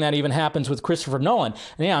time thing that even happens with Christopher Nolan.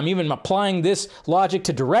 And yeah, I'm even applying this logic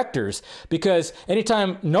to directors because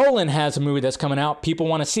anytime Nolan has a movie that's coming out, people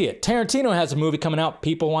want to see it. Tarantino has a movie coming out,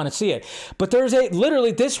 people want to see it. But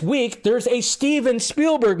literally this week, there's a Steven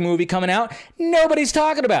Spielberg movie coming out. Nobody's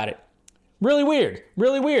talking about it. Really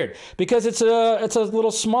weird, because it's a little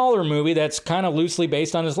smaller movie that's kind of loosely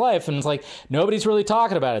based on his life, and it's like nobody's really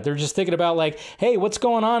talking about it. They're just thinking about like, hey, what's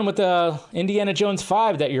going on with Indiana Jones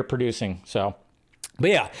 5 that you're producing? So, but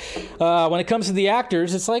yeah, when it comes to the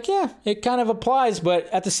actors, it's like, yeah, it kind of applies, but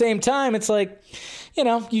at the same time, it's like,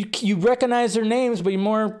 you recognize their names, but you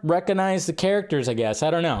more recognize the characters, I guess. I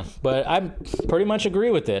don't know. But I pretty much agree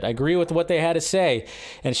with it. I agree with what they had to say.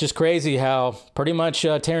 And it's just crazy how pretty much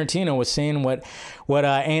Tarantino was saying what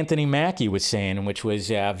Anthony Mackie was saying, which was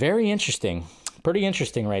very interesting. Pretty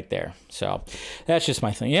interesting right there. So that's just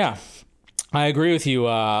my thing. Yeah. I agree with you,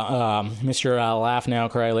 Mr. Laugh Now,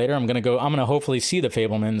 Cry Later. I'm gonna hopefully see The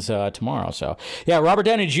Fabelmans tomorrow. So yeah, Robert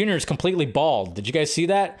Downey Jr. is completely bald. Did you guys see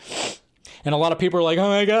that? And a lot of people are like, oh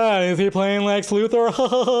my God, is he playing Lex Luthor?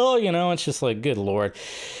 It's just like, good Lord.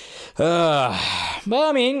 But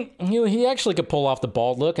I mean, he actually could pull off the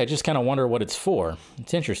bald look. I just kind of wonder what it's for.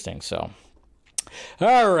 It's interesting. So,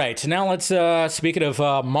 all right. Now let's, speaking of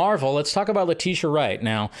Marvel, let's talk about Letitia Wright.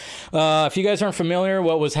 Now, if you guys aren't familiar,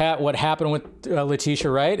 what happened with Letitia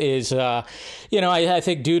Wright is, I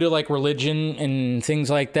think due to like religion and things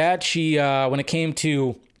like that, she, when it came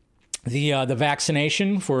to the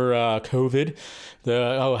vaccination for COVID,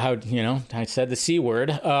 I said the C word,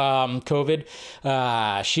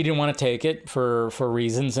 COVID, she didn't want to take it for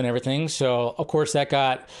reasons and everything. So of course that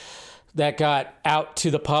got out to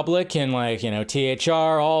the public, and THR,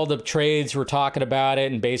 all the trades were talking about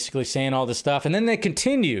it and basically saying all this stuff. And then they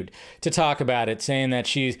continued to talk about it, saying that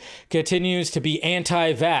she continues to be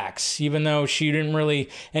anti-vax, even though she didn't really,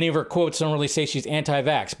 any of her quotes don't really say she's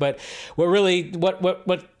anti-vax. But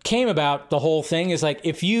what came about the whole thing is like,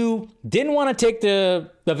 if you didn't want to take the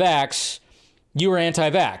vax, you were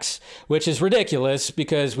anti-vax, which is ridiculous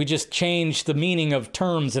because we just changed the meaning of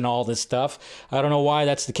terms and all this stuff. I don't know why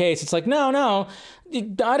that's the case. It's like, no,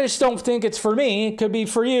 I just don't think it's for me. It could be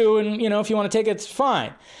for you. And, if you want to take it, it's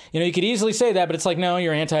fine. You could easily say that, but it's like, no,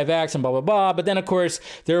 you're anti-vax and blah, blah, blah. But then, of course,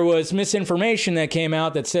 there was misinformation that came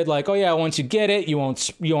out that said like, oh, yeah, once you get it, you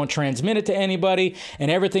won't transmit it to anybody and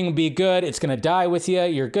everything will be good. It's going to die with you.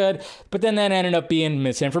 You're good. But then that ended up being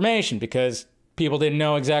misinformation because people didn't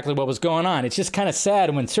know exactly what was going on. It's just kind of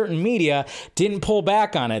sad when certain media didn't pull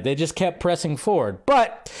back on it. They just kept pressing forward.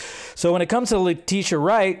 But so when it comes to Letitia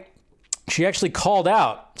Wright, she actually called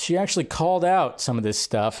out some of this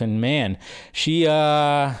stuff, and man, she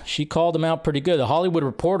called them out pretty good. The Hollywood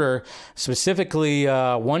Reporter, specifically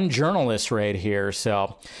one journalist right here.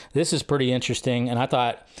 So this is pretty interesting, and I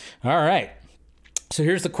thought, all right. So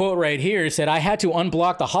here's the quote right here. It said, I had to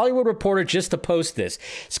unblock the Hollywood Reporter just to post this.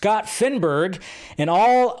 Scott Finberg and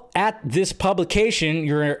all at this publication,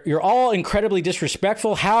 you're all incredibly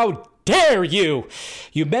disrespectful. How dare you?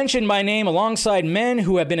 You mentioned my name alongside men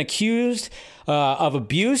who have been accused of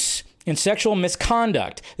abuse and sexual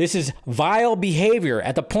misconduct. This is vile behavior.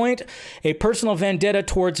 At the point, a personal vendetta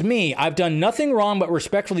towards me. I've done nothing wrong but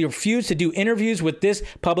respectfully refuse to do interviews with this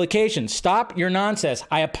publication. Stop your nonsense.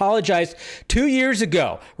 I apologized 2 years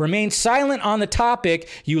ago. Remain silent on the topic.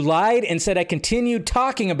 You lied and said I continued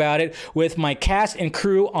talking about it with my cast and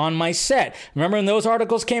crew on my set. Remember when those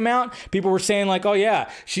articles came out? People were saying like, oh yeah,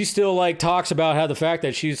 she still like talks about how the fact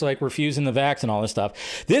that she's like refusing the vax and all this stuff.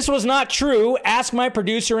 This was not true. Ask my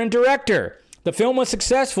producer and director. The film was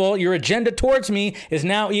successful. Your agenda towards me is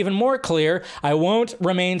now even more clear. I won't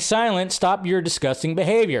remain silent. Stop your disgusting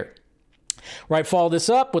behavior. Right, follow this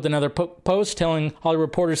up with another post telling Hollywood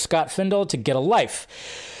Reporter Scott Findle to get a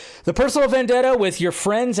life. The personal vendetta with your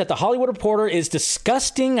friends at the Hollywood Reporter is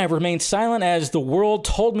disgusting. I've remained silent as the world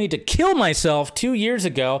told me to kill myself 2 years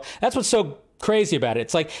ago. That's what's so crazy about it.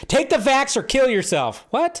 It's like, take the vax or kill yourself.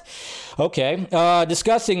 What? Okay.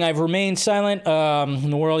 Disgusting. I've remained silent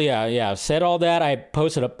in the world. Yeah. Said all that. I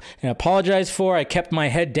posted and apologized for. I kept my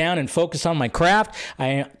head down and focused on my craft.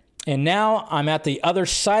 And now I'm at the other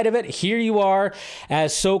side of it. Here you are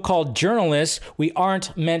as so-called journalists we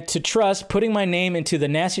aren't meant to trust, putting my name into the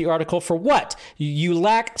nasty article for what? You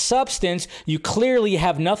lack substance. You clearly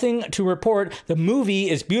have nothing to report. The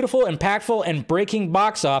movie is beautiful, impactful, and breaking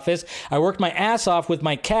box office. I worked my ass off with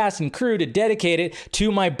my cast and crew to dedicate it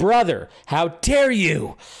to my brother. How dare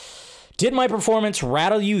you? Did my performance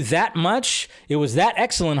rattle you that much? It was that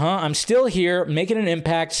excellent, huh? I'm still here, making an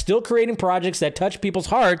impact, still creating projects that touch people's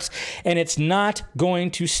hearts, and it's not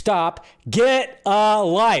going to stop. Get a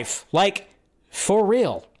life. Like, for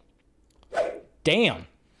real. Damn.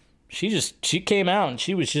 She came out and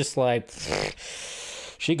she was just like,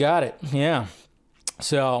 she got it. Yeah.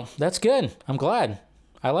 So, that's good. I'm glad.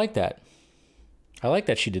 I like that. I like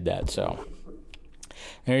that she did that, so.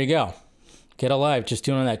 There you go. Get alive, just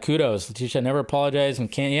doing that. Kudos. Letitia never apologized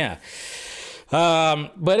and can't, yeah.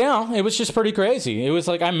 But you know, it was just pretty crazy. It was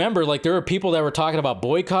like, I remember like there were people that were talking about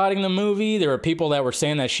boycotting the movie. There were people that were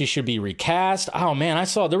saying that she should be recast. Oh man, I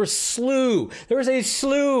saw there was a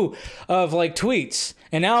slew of like tweets.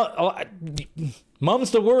 And now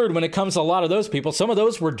mum's the word when it comes to a lot of those people. Some of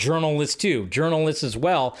those were journalists too, journalists as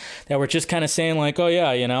well, that were just kind of saying like, oh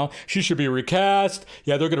yeah, you know, she should be recast.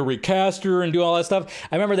 Yeah, they're going to recast her and do all that stuff.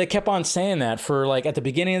 I remember they kept on saying that for like at the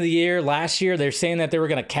beginning of the year, last year, they're saying that they were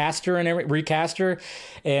going to cast her and recast her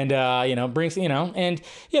and,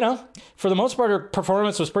 for the most part, her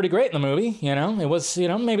performance was pretty great in the movie. You know, it was,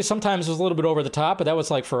 maybe sometimes it was a little bit over the top, but that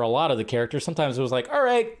was like for a lot of the characters. Sometimes it was like, all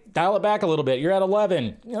right, dial it back a little bit. You're at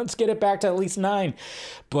 11. Let's get it back to at least 9.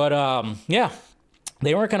 But yeah,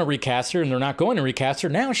 they weren't going to recast her and they're not going to recast her.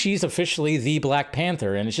 Now she's officially the Black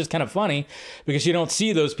Panther. And it's just kind of funny because you don't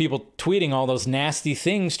see those people tweeting all those nasty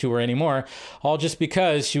things to her anymore. All just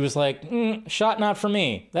because she was like, shot not for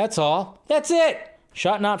me. That's all. That's it.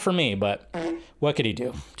 Shot not for me. But what could he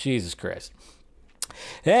do? Jesus Christ.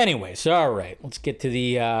 Anyways, all right. Let's get to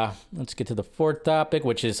the fourth topic,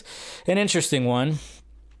 which is an interesting one.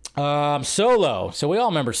 Solo. So we all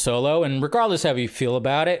remember Solo, and regardless how you feel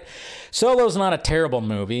about it, Solo's not a terrible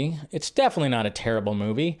movie. It's definitely not a terrible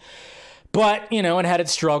movie. But, it had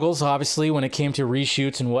its struggles, obviously, when it came to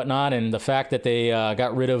reshoots and whatnot, and the fact that they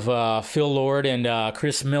got rid of Phil Lord and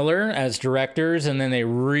Chris Miller as directors, and then they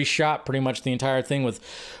reshot pretty much the entire thing with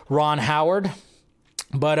Ron Howard.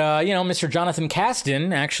 But, Mr. Jonathan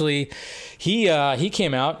Kasdan, actually, he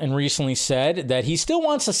came out and recently said that he still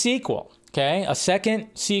wants a sequel. Okay, a second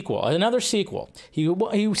sequel, another sequel.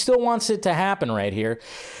 He still wants it to happen right here.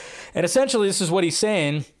 And essentially, this is what he's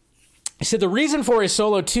saying. He said, the reason for a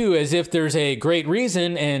Solo 2 is if there's a great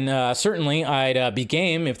reason, and certainly I'd be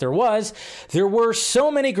game if there was. There were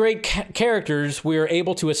so many great characters we were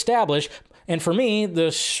able to establish. And for me,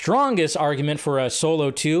 the strongest argument for a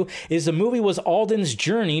Solo 2 is the movie was Alden's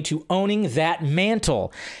journey to owning that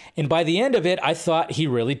mantle. And by the end of it, I thought he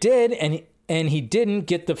really did. And he didn't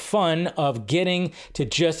get the fun of getting to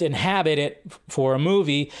just inhabit it for a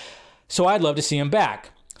movie. So I'd love to see him back.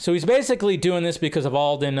 So he's basically doing this because of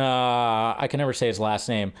Alden, I can never say his last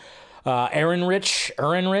name,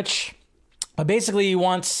 Ehrenreich. Basically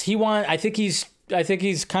I think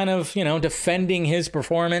he's kind of, defending his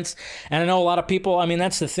performance. And I know a lot of people, I mean,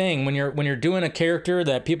 that's the thing. When you're doing a character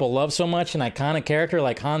that people love so much, an iconic character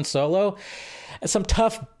like Han Solo, some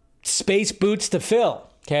tough space boots to fill.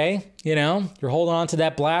 Okay, you're holding on to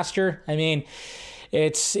that blaster. I mean,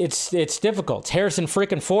 it's difficult. It's Harrison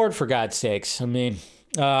freaking Ford, for God's sakes. I mean,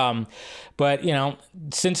 But,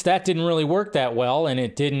 since that didn't really work that well, and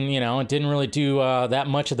it didn't really do that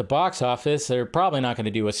much at the box office, they're probably not going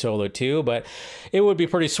to do a Solo 2, but it would be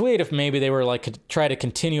pretty sweet if maybe they were try to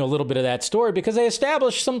continue a little bit of that story, because they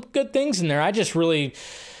established some good things in there. I just really,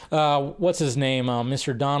 what's his name?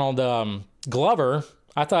 Mr. Donald Glover.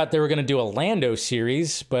 I thought they were going to do a Lando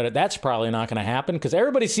series, but that's probably not going to happen, because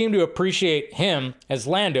everybody seemed to appreciate him as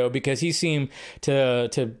Lando, because he seemed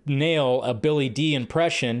to nail a Billy D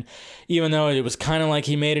impression, even though it was kind of like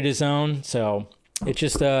he made it his own. So it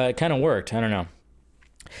just kind of worked. I don't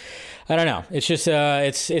know. It's just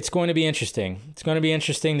it's going to be interesting. It's going to be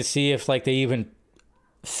interesting to see if they even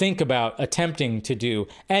think about attempting to do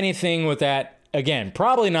anything with that again.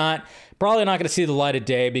 Probably not going to see the light of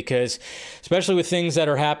day, because especially with things that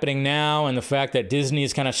are happening now and the fact that Disney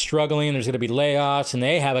is kind of struggling, there's going to be layoffs, and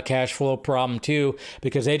they have a cash flow problem too,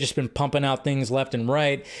 because they've just been pumping out things left and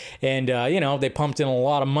right. And, they pumped in a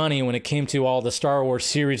lot of money when it came to all the Star Wars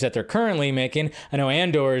series that they're currently making. I know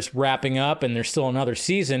Andor is wrapping up, and there's still another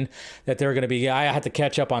season that they're going to be, I have to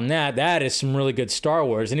catch up on that. That is some really good Star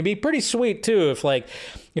Wars. And it'd be pretty sweet too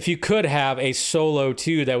if you could have a Solo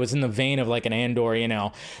 2 that was in the vein of an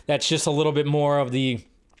Andor, that's just a little bit more of the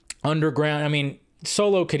underground. I mean,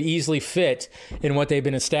 Solo could easily fit in what they've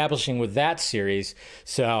been establishing with that series.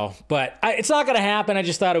 So, but it's not going to happen. I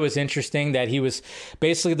just thought it was interesting that he was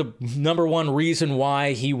basically the number one reason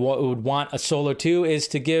why he would want a Solo 2 is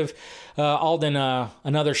to give Alden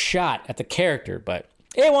another shot at the character. But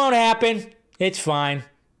it won't happen. It's fine.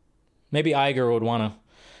 Maybe Iger would want to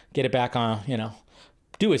get it back on,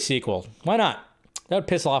 do a sequel. Why not? That would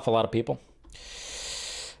piss off a lot of people.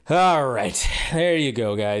 All right. There you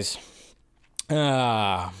go, guys.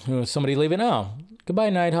 Somebody leaving? Oh,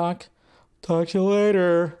 goodbye, Nighthawk. Talk to you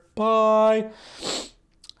later. Bye. Oh,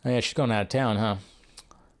 yeah, she's going out of town, huh?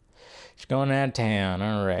 She's going out of town.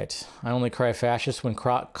 All right. I only cry fascist when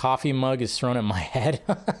coffee mug is thrown at my head.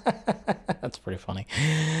 That's pretty funny.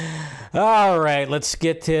 All right. Let's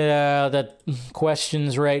get to the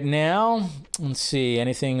questions right now. Let's see.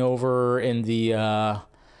 Anything over here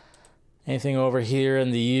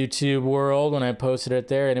in the YouTube world when I posted it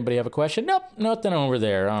there? Anybody have a question? Nope, nothing over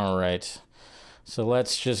there. All right. So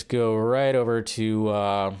let's just go right over to...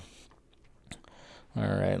 all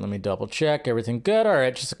right, let me double check. Everything good? All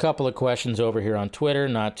right, just a couple of questions over here on Twitter.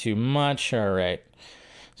 Not too much. All right.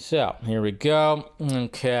 So here we go.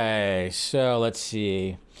 Okay, so let's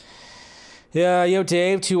see. Yeah, yo,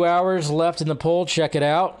 Dave, 2 hours left in the poll. Check it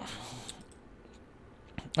out.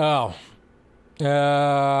 Oh.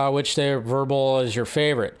 Which their verbal is your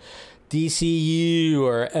favorite? DCU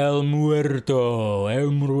or El Muerto? El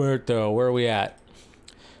Muerto. Where are we at?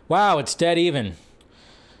 Wow, it's dead even.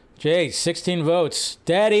 Jay, 16 votes.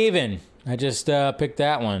 Dead even. I just picked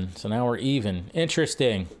that one. So now we're even.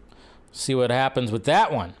 Interesting. See what happens with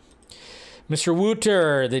that one. Mr.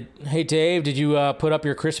 Wooter, hey Dave, did you put up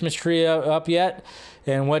your Christmas tree up yet?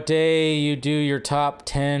 And what day you do your top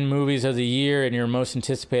 10 movies of the year and your most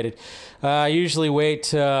anticipated? I usually wait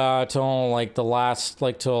till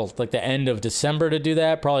the end of December to do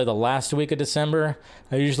that. Probably the last week of December.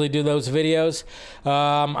 I usually do those videos.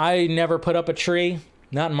 I never put up a tree,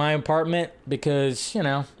 not in my apartment, because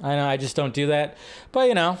I just don't do that.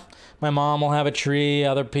 But my mom will have a tree.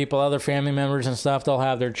 Other people, other family members and stuff, they'll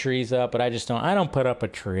have their trees up. But I don't put up a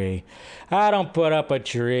tree. I don't put up a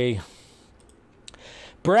tree.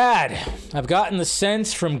 Brad, I've gotten the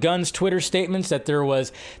sense from Gunn's Twitter statements that there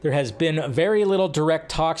has been very little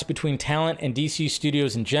direct talks between talent and DC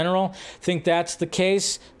Studios in general. Think that's the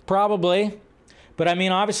case? Probably. But I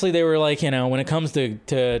mean, obviously they were when it comes to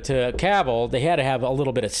Cavill, they had to have a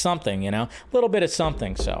little bit of something, a little bit of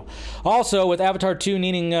something. So also with Avatar 2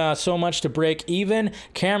 needing so much to break even,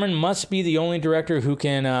 Cameron must be the only director who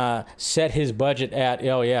can set his budget at,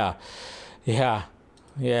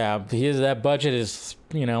 that budget is,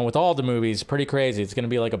 with all the movies, pretty crazy. It's going to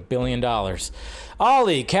be like $1 billion.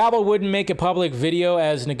 Ollie, Cavill wouldn't make a public video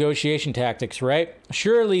as negotiation tactics, right?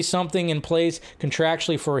 Surely something in place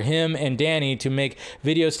contractually for him and Danny to make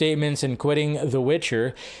video statements and quitting The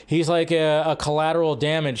Witcher. He's like a collateral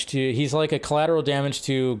damage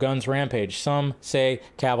to Gunn's Rampage. Some say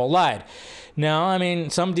Cavill lied. Now, I mean,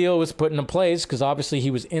 some deal was put into place because obviously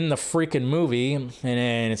he was in the freaking movie, and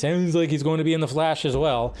it sounds like he's going to be in The Flash as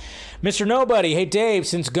well. Mr. Nobody, hey Dave,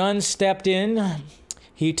 since Gunn stepped in,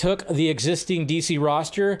 he took the existing DC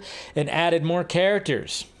roster and added more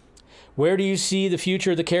characters. Where do you see the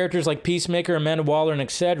future of the characters like Peacemaker, Amanda Waller, and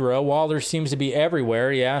etc.? Waller seems to be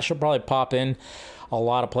everywhere. Yeah, she'll probably pop in a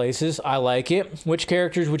lot of places. I like it. Which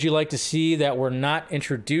characters would you like to see that were not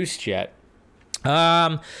introduced yet?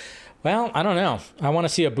 Well, I don't know. I want to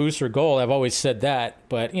see a booster gold. I've always said that,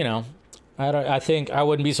 but I think I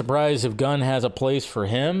wouldn't be surprised if Gunn has a place for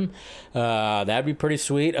him. That'd be pretty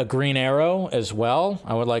sweet. A Green Arrow as well.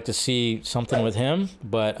 I would like to see something with him,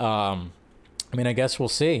 but I guess we'll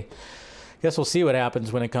see. Guess we'll see what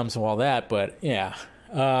happens when it comes to all that. But yeah,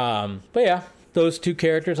 those two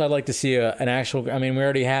characters. I'd like to see an actual. I mean, we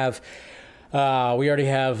already have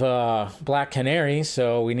Black Canary,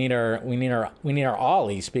 so we need our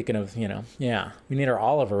Ollie. Speaking of, we need our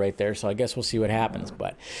Oliver right there. So I guess we'll see what happens.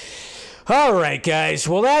 But all right, guys.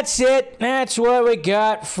 Well, that's it. That's what we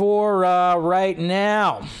got for right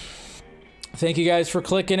now. Thank you guys for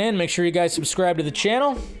clicking in. Make sure you guys subscribe to the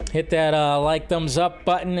channel. Hit that like, thumbs up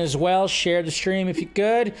button as well. Share the stream if you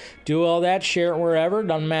could. Do all that. Share it wherever.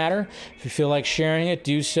 Doesn't matter. If you feel like sharing it,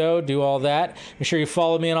 do so. Do all that. Make sure you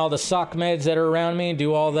follow me on all the sock meds that are around me.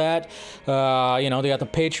 Do all that. They got the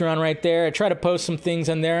Patreon right there. I try to post some things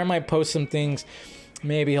in there. I might post some things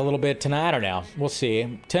maybe a little bit tonight. I don't know. We'll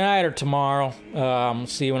see. Tonight or tomorrow.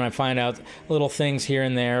 See when I find out little things here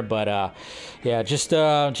and there. But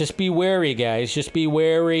just be wary, guys. Just be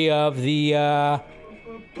wary of the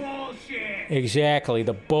Bullshit. Exactly,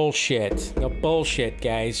 the bullshit. The bullshit,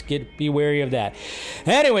 guys. Be wary of that.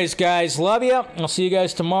 Anyways, guys, love you. I'll see you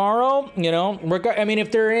guys tomorrow.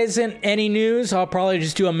 If there isn't any news, I'll probably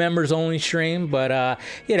just do a members only stream. But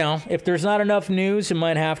if there's not enough news, I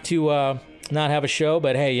might have to not have a show,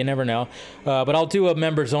 but hey, you never know. But I'll do a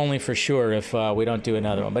members only for sure if we don't do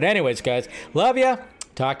another one. But anyways, guys, love ya.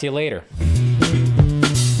 Talk to you later.